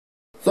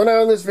So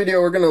now in this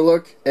video we're going to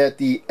look at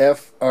the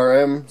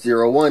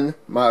FRM01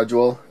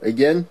 module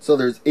again. So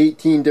there's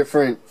 18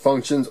 different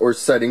functions or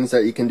settings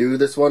that you can do.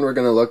 This one we're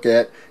going to look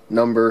at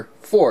number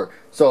 4.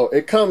 So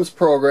it comes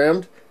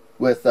programmed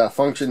with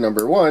function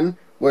number 1,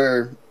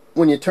 where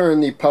when you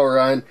turn the power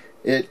on,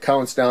 it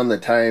counts down the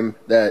time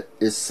that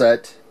is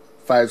set.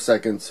 5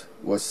 seconds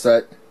was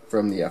set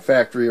from the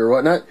factory or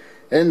whatnot,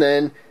 and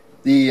then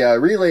the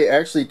relay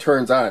actually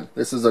turns on.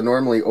 This is a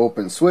normally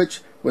open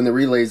switch. When the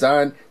relay's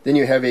on, then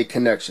you have a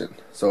connection.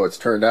 So it's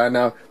turned on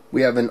now.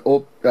 We have an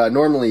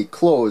normally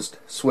closed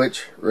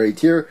switch right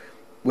here,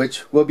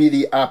 which will be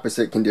the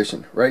opposite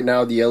condition. Right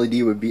now the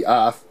LED would be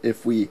off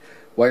if we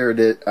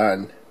wired it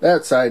on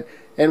that side,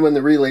 and when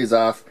the relay's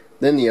off,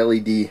 then the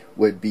LED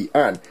would be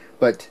on.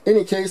 But in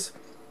any case,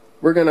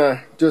 we're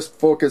gonna just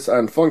focus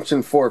on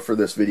function 4 for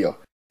this video.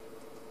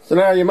 So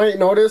now you might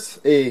notice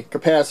a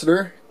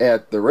capacitor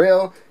at the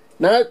rail.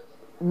 Not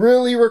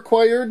really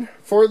required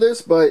for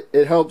this, but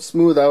it helps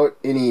smooth out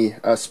any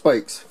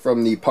spikes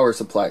from the power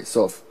supply.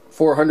 So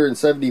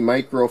 470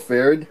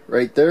 microfarad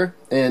right there,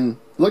 and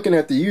looking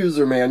at the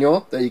user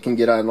manual that you can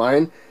get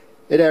online,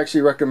 it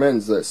actually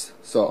recommends this.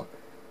 So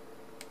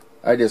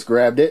I just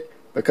grabbed it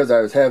because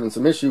I was having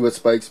some issue with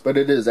spikes, but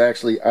it is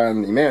actually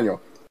on the manual.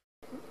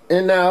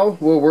 And now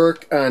we'll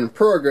work on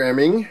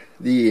programming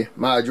the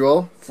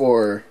module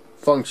for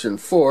function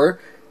 4.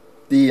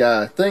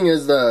 The thing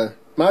is, the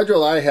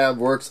module I have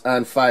works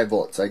on 5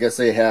 volts. I guess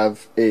they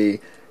have a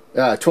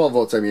 12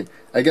 volts.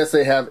 I guess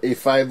they have a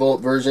 5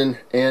 volt version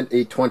and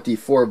a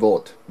 24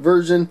 volt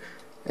version,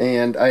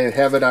 and I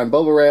have it on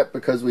bubble wrap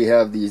because we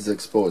have these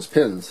exposed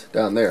pins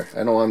down there.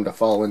 I don't want them to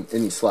fall in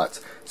any slots.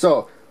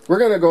 So we're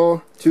gonna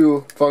go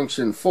to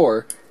function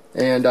 4,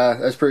 and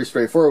that's pretty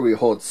straightforward. We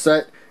hold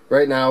set.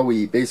 Right now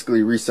we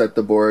basically reset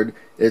the board.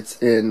 It's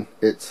in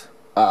its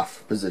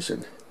off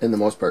position in the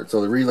most part.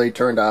 So the relay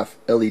turned off,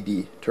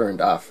 LED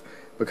turned off,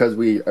 because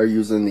we are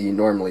using the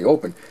normally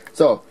open.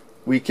 So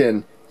we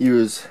can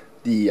use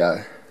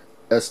the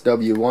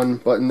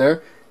SW1 button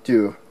there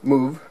to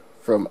move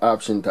from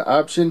option to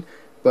option,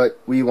 but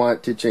we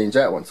want to change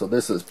that one. So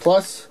this is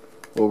plus.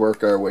 We'll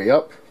work our way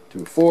up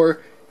to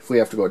 4. If we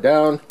have to go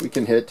down, we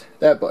can hit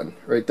that button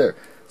right there.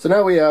 So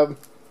now we have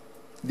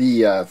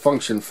the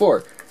function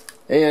 4,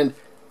 and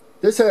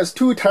this has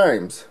 2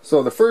 times.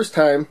 So the first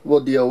time we'll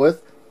deal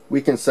with,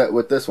 we can set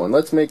with this one.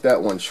 Let's make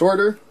that one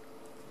shorter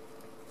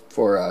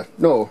for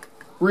no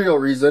real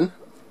reason.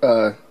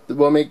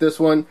 We'll make this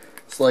one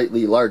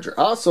slightly larger.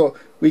 Also,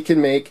 we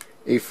can make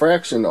a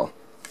fractional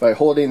by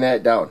holding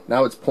that down.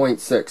 Now it's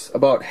 0.6,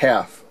 about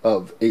half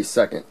of a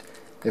second.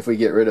 If we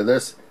get rid of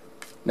this,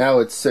 now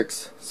it's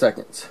 6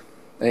 seconds.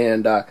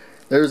 And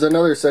there's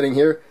another setting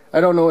here.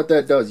 I don't know what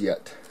that does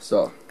yet.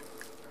 So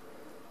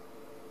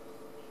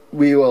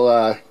we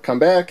will come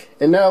back,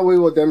 and now we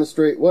will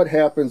demonstrate what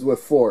happens with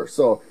 4.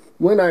 So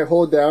when I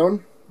hold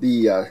down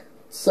the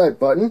set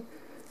button,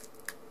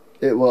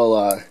 it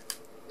will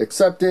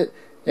accept it,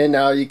 and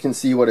now you can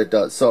see what it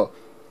does. So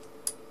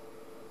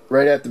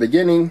right at the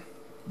beginning,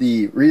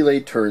 the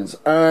relay turns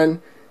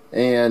on,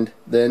 and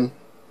then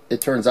it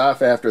turns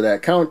off after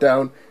that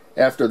countdown.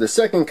 After the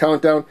second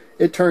countdown,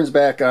 it turns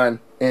back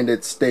on, and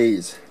it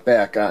stays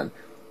back on.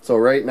 So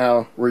right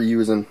now we're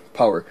using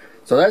power.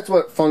 So that's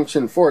what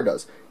function 4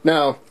 does.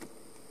 Now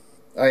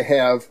I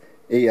have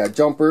a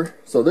jumper.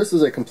 So this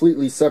is a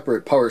completely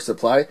separate power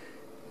supply.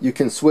 You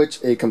can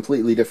switch a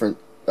completely different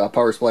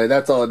power supply.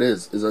 That's all it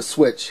is a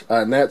switch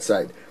on that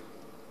side.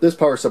 This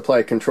power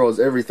supply controls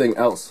everything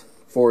else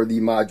for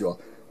the module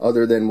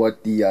other than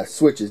what the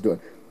switch is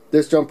doing.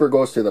 This jumper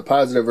goes to the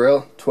positive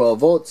rail, 12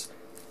 volts.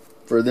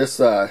 For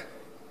this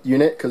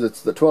unit, because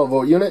it's the 12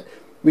 volt unit,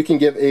 we can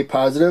give a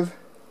positive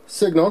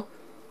signal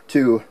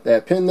to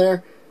that pin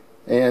there,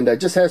 and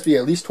it just has to be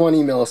at least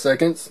 20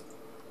 milliseconds,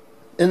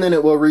 and then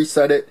it will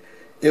reset it.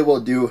 It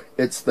will do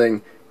its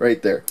thing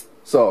right there.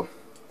 So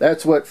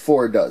that's what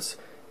 4 does,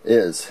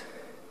 is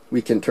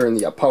we can turn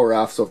the power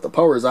off. So if the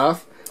power is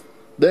off,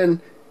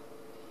 then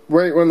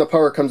right when the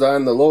power comes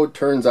on, the load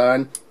turns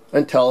on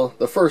until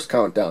the first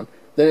countdown.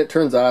 Then it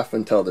turns off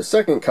until the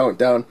second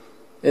countdown,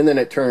 and then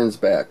it turns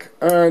back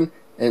on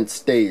and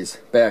stays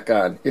back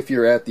on if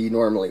you're at the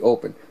normally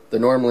open. The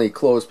normally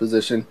closed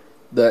position,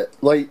 the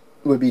light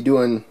would be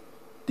doing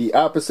the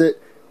opposite,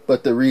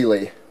 but the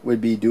relay would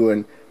be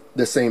doing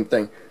the same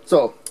thing.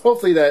 So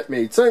hopefully that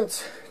made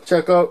sense.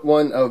 Check out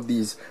one of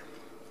these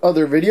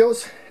other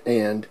videos,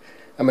 and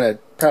I'm going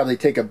to probably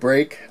take a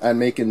break on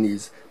making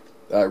these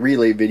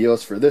relay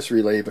videos for this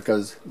relay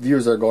because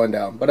views are going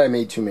down, but I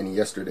made too many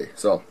yesterday.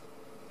 So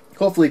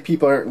hopefully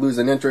people aren't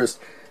losing interest.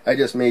 I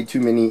just made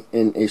too many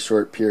in a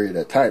short period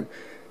of time.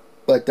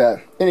 But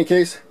in any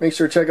case, make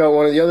sure to check out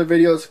one of the other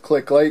videos.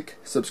 Click like,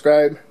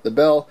 subscribe, the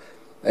bell,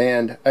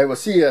 and I will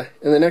see you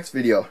in the next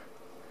video.